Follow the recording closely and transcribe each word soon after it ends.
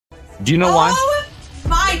Do you know why? Oh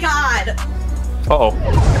my god. Uh-oh.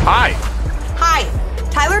 Hi. Hi.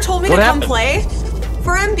 Tyler told me to come play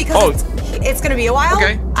for him because it's gonna be a while.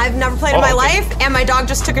 Okay. I've never played in my life, and my dog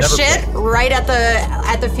just took a shit right at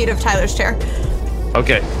the feet of Tyler's chair.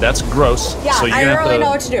 Okay, that's gross. Yeah, so I don't really know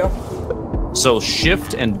what to do. So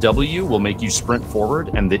Shift and W will make you sprint forward,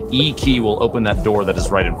 and the E key will open that door that is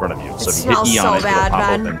right in front of you. So if you hit E on it, it'll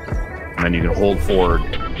pop open, and then you can hold forward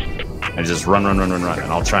and just run, and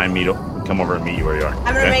I'll try and come over and meet you where you are.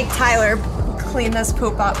 I'm gonna make Tyler clean this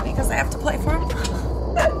poop up because I have to play for him.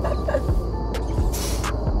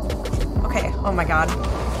 Okay. Oh my god.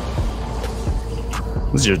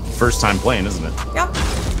 This is your first time playing, isn't it? Yep.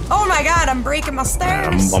 Oh my god, I'm breaking my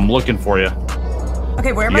stairs. I'm looking for you.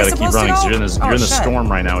 Okay, where am I supposed to go? You gotta keep running. You're in the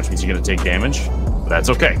storm right now, which means you're gonna take damage. But that's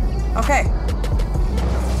okay. Okay.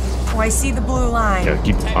 Oh, I see the blue line. Yeah,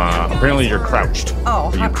 keep. Apparently you're crouched.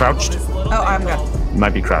 Oh. Are you crouched? Oh, I'm good. You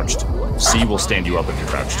might be crouched. C will stand you up if you're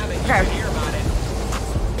crouched. Okay.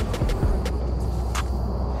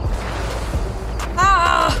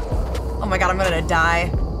 Ah! Oh my god, I'm gonna die.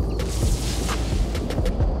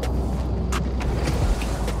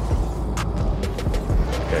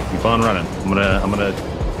 Okay, keep on running. I'm gonna.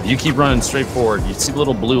 If you keep running straight forward, you see the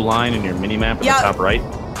little blue line in your mini map at the top right.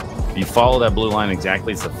 If you follow that blue line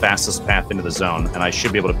exactly, it's the fastest path into the zone, and I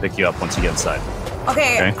should be able to pick you up once you get inside.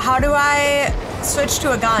 Okay. How do I switch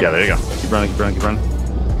to a gun? Yeah, there you go. Keep running.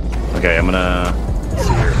 Okay, I'm gonna.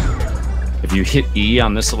 If you hit E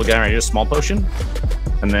on this little guy right here, small potion,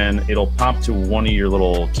 and then it'll pop to one of your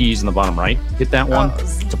little keys in the bottom right. Hit that one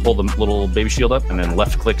to pull the little baby shield up, and then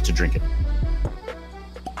left click to drink it.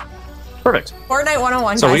 Perfect. Fortnite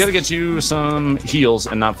 101, So guys. we gotta get you some heals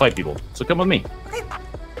and not fight people. So come with me. Okay.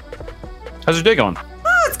 How's your day going?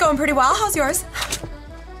 Oh, it's going pretty well. How's yours?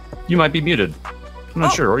 You might be muted. I'm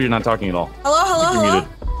not sure, or you're not talking at all. Hello? Muted.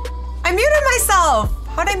 I muted myself.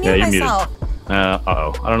 How'd I mute myself? Muted.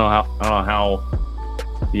 Uh-oh. I don't know how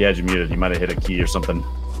you had you muted. You might have hit a key or something.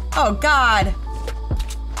 Oh god.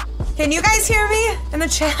 Can you guys hear me in the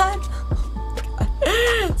chat?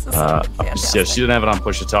 Yeah, she didn't have it on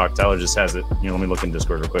push to talk. Tyler just has it. Let me look in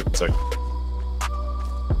Discord real quick. One sec.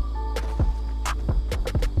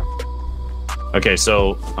 Okay,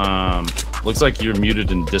 so looks like you're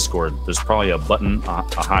muted in Discord. There's probably a button, a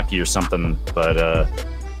hotkey or something, but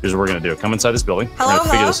here's what we're gonna do. Come inside this building. We're gonna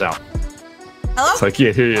figure this out. Hello? So I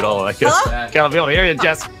can't hear you at all. I can't be able to hear you,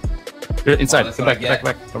 Jess. You're inside. Come back,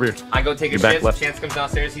 over here. I go take a shit. Chance comes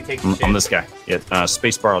downstairs. He takes a shit. I'm this guy. Yeah,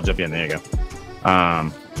 space bar. I'll jump in. There you go.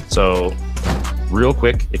 So real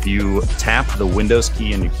quick, if you tap the Windows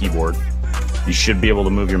key in your keyboard, you should be able to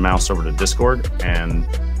move your mouse over to Discord, and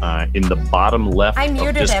in the bottom left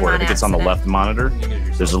of Discord, I think it's on the left monitor,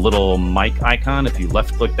 there's a little mic icon. If you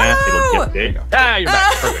left click that, it'll get big. Ah, you're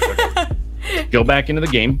back. Perfect. Okay. Go back into the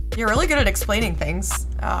game. You're really good at explaining things.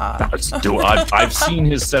 I've seen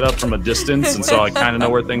his setup from a distance, and so I kind of know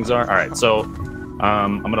where things are. All right, so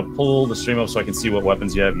I'm going to pull the stream up so I can see what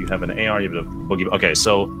weapons you have. You have an AR, you have a boogie. Okay,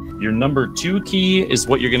 so your number 2 key is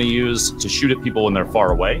what you're going to use to shoot at people when they're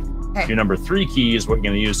far away. Okay. Your number 3 key is what you're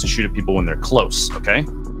going to use to shoot at people when they're close, okay?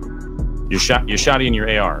 You're shotty in your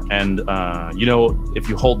AR, and if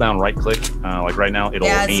you hold down right click, like right now, it'll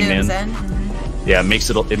aim in. Yeah, it makes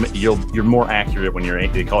you're more accurate when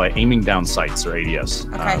they call it aiming down sights or ADS.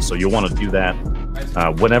 Okay. So you'll want to do that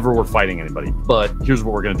whenever we're fighting anybody. But here's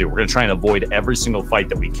what we're gonna do: we're gonna try and avoid every single fight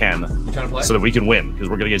that we can, so that we can win, because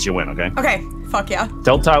we're gonna get you a win. Okay. Okay. Fuck yeah.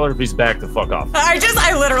 Tell Tyler if he's back to fuck off.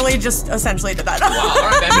 I literally just essentially did that. Wow.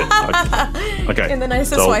 All right, okay. In the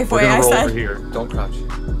nicest wife way, I said. Over here. Don't crouch.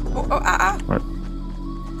 All right.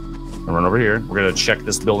 Run over here. We're gonna check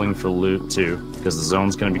this building for loot too, because the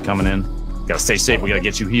zone's gonna be coming in. Gotta stay safe. We gotta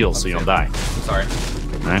get you heals so you don't die. Sorry.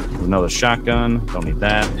 All right. Another shotgun. Don't need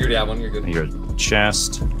that. You already have one. You're good. Your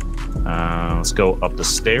chest. Let's go up the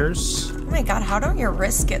stairs. Oh my god, how don't your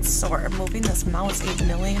wrists get sore moving this mouse 8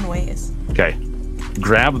 million ways? Okay.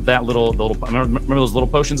 Grab that little remember those little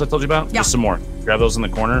potions I told you about? Yeah. Just some more. Grab those in the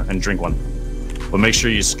corner and drink one. But make sure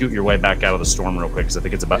you scoot your way back out of the storm real quick, because I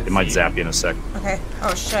think it might zap you in a sec. Okay.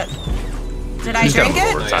 Oh shit. Did I drink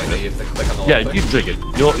it? Yeah, you drink it.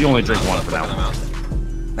 You only drink one for now.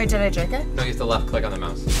 Wait, did I drink it? No, you have to left click on the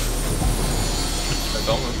mouse.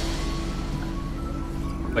 Don't move.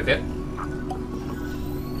 Like it.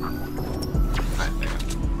 Alright, there you go.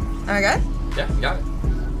 Am I good? Yeah, you got it.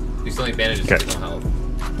 You still need bandages. Okay. So help.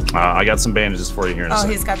 I got some bandages for you here in a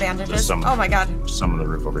second. He's got bandages? Oh my god. Some on the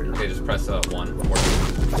roof over here. Okay, just press 1.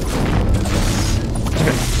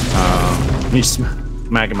 Okay. You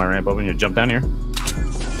smacking my ramp open. You jump down here.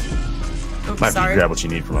 Oops, Might sorry. be grab what you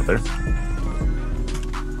need from up there.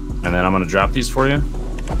 And then I'm gonna drop these for you.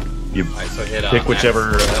 You so hit, pick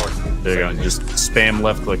whichever. There you go. Sorry. Just spam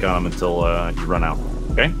left click on them until you run out.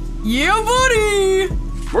 Okay? Yeah, buddy!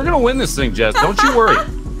 We're gonna win this thing, Jess. Don't you worry.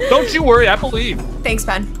 Don't you worry. I believe. Thanks,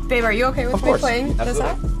 Ben. Babe, are you okay with me playing this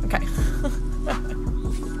out? Okay.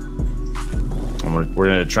 We're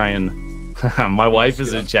gonna try and. My wife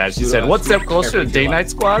is in chat. She said, "What's up closer to day-night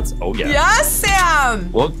squads?" Oh yeah. Yes,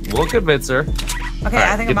 Sam. We'll convince her. Okay, right,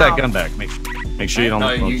 I think get I'm that out. gun back. Make sure you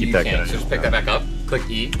don't keep that gun. So just pick that back up. Click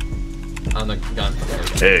E on the gun.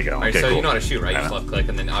 There you go. All right, okay, so cool. you know how to shoot, right? You just left click,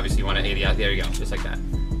 and then obviously you want to 80 out. There you go, just like that.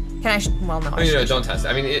 Can I? Well, no. No, don't test it.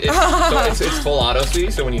 I mean, it's full auto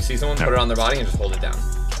speed. So when you see someone, put it on their body and just hold it down.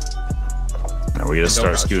 Now we're gonna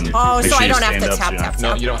start scooting. Oh, Make so sure I you don't have stand to up tap, so tap, tap.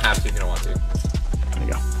 No, you don't have to if you don't want to. There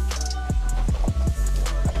you go.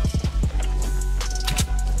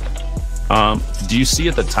 Do you see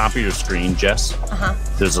at the top of your screen, Jess?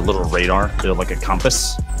 There's a little radar, like a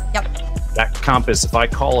compass. Yep. That compass, if I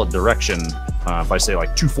call a direction, if I say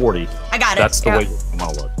like 240, I got it. That's the way you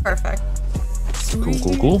want to look. Perfect.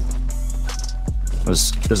 Cool.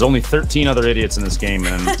 There's only 13 other idiots in this game,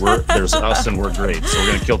 and there's us, and we're great. So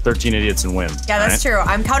we're gonna kill 13 idiots and win. Yeah, that's true.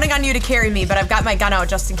 I'm counting on you to carry me, but I've got my gun out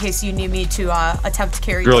just in case you need me to attempt to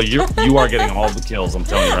carry Girl, you. you are getting all the kills. I'm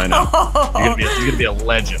telling you right now. You're gonna be a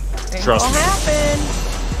legend. Trust me. Happen.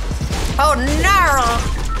 Oh no!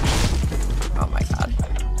 Oh my god.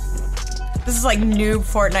 This is like noob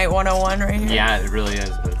Fortnite 101 right here. Yeah, it really is,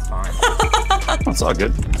 but it's fine. That's all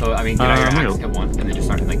good. So I mean, get out your axe, hit one, and then just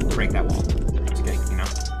start to like break that wall. Just kidding, you know.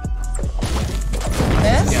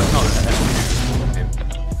 This? Yeah, no,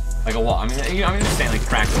 that's like a wall. I mean, I'm just saying like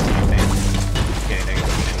practice. You know what I'm saying? Okay, there you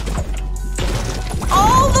go.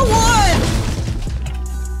 All the wood!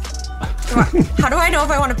 How do I know if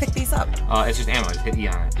I want to pick these up? It's just ammo. Just hit E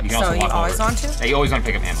on it. You can also So walk you always over. want to? Yeah, you always want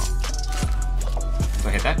to pick up ammo. So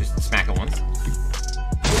hit that. Just smack it once.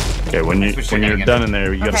 Okay, when you're done in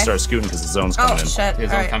there, you gotta Okay. start scooting because the zone's coming in. Oh shit! His All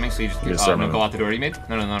zone's right. coming, so you just start no, moving. go out the door you made.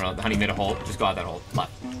 No. The honey made a hole. Just go out that hole. Left.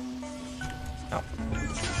 Oh.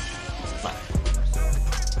 Left.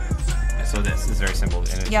 Yeah, so this is very simple.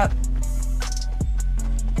 And Yep.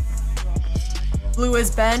 Blue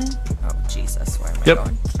is Ben. Oh Jesus, where am I Yep.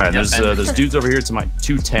 going? All right, there's dudes over here to my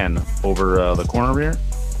 210 over the corner over here.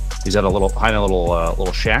 He's at a little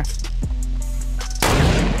little shack.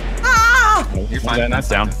 Ah! You're fine. That's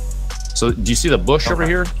down. So do you see the bush over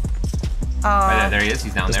here? Right there he is.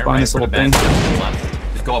 He's down Just there. behind Right this for the little bend. thing. Left.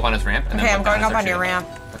 Just go up on his ramp. And Okay, then I'm going up on your ramp.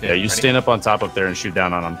 Okay, Yeah, you ready? stand up on top up there and shoot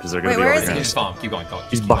down on them because they're gonna Wait, be where over is here. he? Just follow him. Keep going. Go.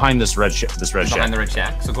 He's behind this red shack. Behind the red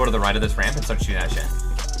shack. So go to the right of this ramp and start shooting at shack.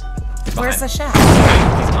 He's Where's the behind.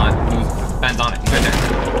 shack? He's on. Ben's on it. He's right there.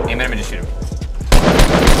 Aim at him and just shoot him.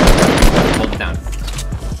 Hold it down.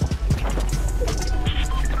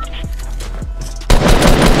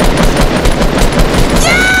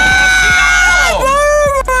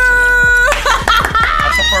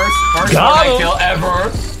 That's the first Got Fortnite him. kill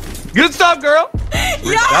ever. Good stuff, girl.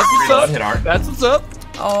 Yeah! That's what's up. Hit hard. That's what's up.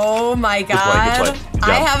 Oh my play, god. good job.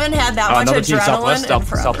 I haven't had that much Another team adrenaline in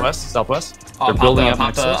forever. southwest. Oh, They're building up pop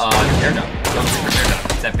next the to us. air gun. Air gun.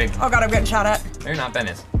 It's that big. Oh god, I'm getting shot at. There, not Ben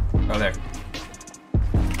is. Oh, there.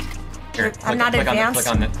 Here, I'm not advanced.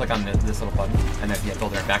 Click on this little button, and then yeah, go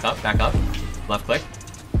there. Back up. Left click.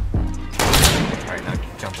 All right, now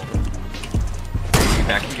jump over. Get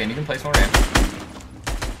back again. You can place more ramp.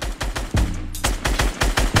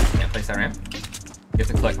 Yeah, place that ramp. You have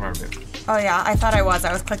to click. Remember. Oh yeah, I thought I was.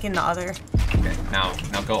 I was clicking the other. Okay, now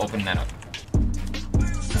go open that up.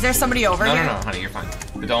 Is there somebody over No, here? no, honey, you're fine.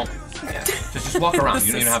 But don't. Yeah, just walk around.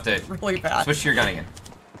 You don't even have to. Really bad. Switch to your gun again.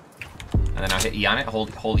 And then now hit E on it.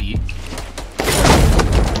 Hold E.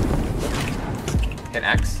 Hit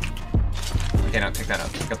X. Okay, now pick that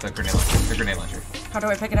up. Pick up the grenade launcher. The grenade launcher. How do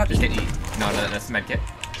I pick it up? Just hit E. No, that's the med kit.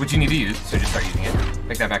 Which you need to use, so just start using it.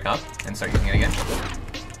 Pick that back up and start using it again.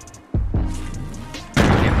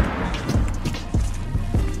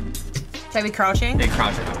 Should I be crouching? Hey,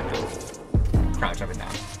 crouch up and down. Crouch up and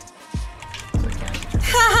down. So you can't get your...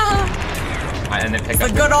 Alright, and then pick The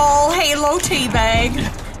up good old Halo teabag.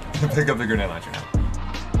 pick up the grenade launcher now.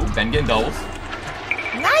 Ooh, Ben getting doubles.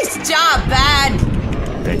 Nice job, Ben.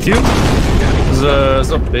 Thank you.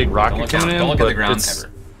 There's a big rocket coming in, Don't look at but the ground it's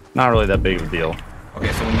ever. not really that big of a deal.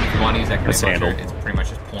 Okay, so when you want to use that grenade That's launcher, handled. it's pretty much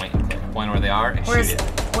just point and click. Point where they are and Where's shoot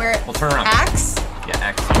it. where? Well, turn around. X? Yeah,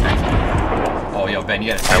 X. Oh, yo, Ben, you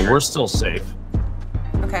got a Alright, timer. we're still safe.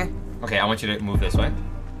 Okay. Okay, I want you to move this way.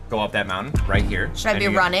 Go up that mountain, right here. Should I and be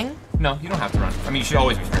you- running? No, you don't have to run. I mean, you should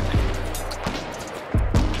always be sprinting.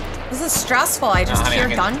 This is stressful. I just honey, I hear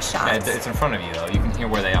can- gunshots. Yeah, it's in front of you, though. You can hear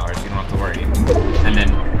where they are, so you don't have to worry. And then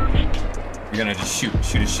You're gonna just shoot a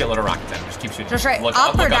shitload of rockets at him. Just keep shooting. Just right, Look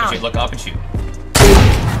up or look down? And shoot. Look up and shoot.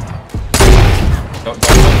 Don't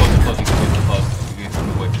close too close. You can close too close. You can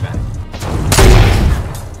move away from that.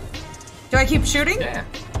 Do I keep shooting? Yeah.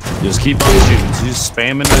 Just keep on shooting. So just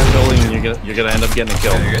spamming that building, and you're gonna end up getting a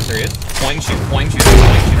kill. There he is. There he is. Point and shoot. Point and shoot.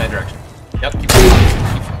 Point and shoot that direction. Yep. Keep shooting.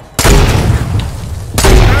 Keep shooting.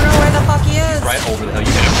 I don't know where the fuck he is. Right over the hill.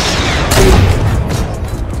 You hit him.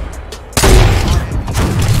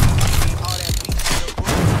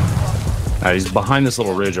 Alright, he's behind this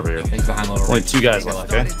little ridge over here. He's behind the little Only ridge. 2 guys left,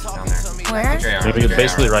 okay? Down there. Where? Get your AR, Maybe get your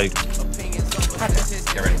basically AR. right.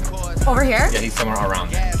 Get ready. Over here? Yeah, he's somewhere around.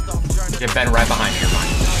 Get Ben right behind you. You're fine.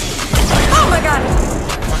 Oh my god.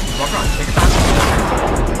 Walk around. Take your time.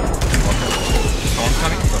 Storm's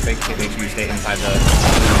coming, so make sure you stay inside the.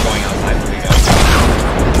 Going outside. There you go.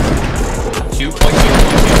 Shoot. Point shoot.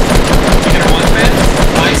 Point shoot. You hit her once, man.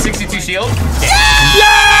 Buy 62 shield.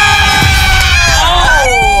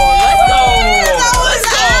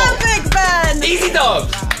 Easy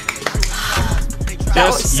dubs!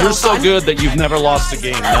 Jess, you're so good that you've never lost a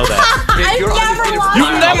game. Know that. I've never lost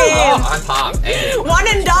You've never lost on top. Hey. One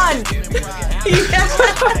and done.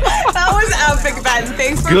 That was epic, Ben.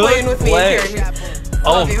 Thanks for Good playing with me play. here.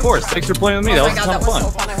 Oh, Love of you. course. Thanks for playing with me. Oh That my was god, a that ton was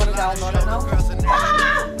of so fun. I would have downloaded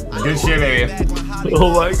now. Good shit, baby.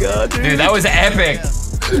 Oh my god, Dude, that was epic.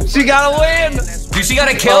 She got a win. Dude, she got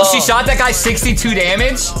a kill. Oh. She shot that guy 62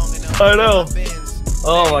 damage. I know.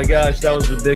 Oh my gosh, that was ridiculous.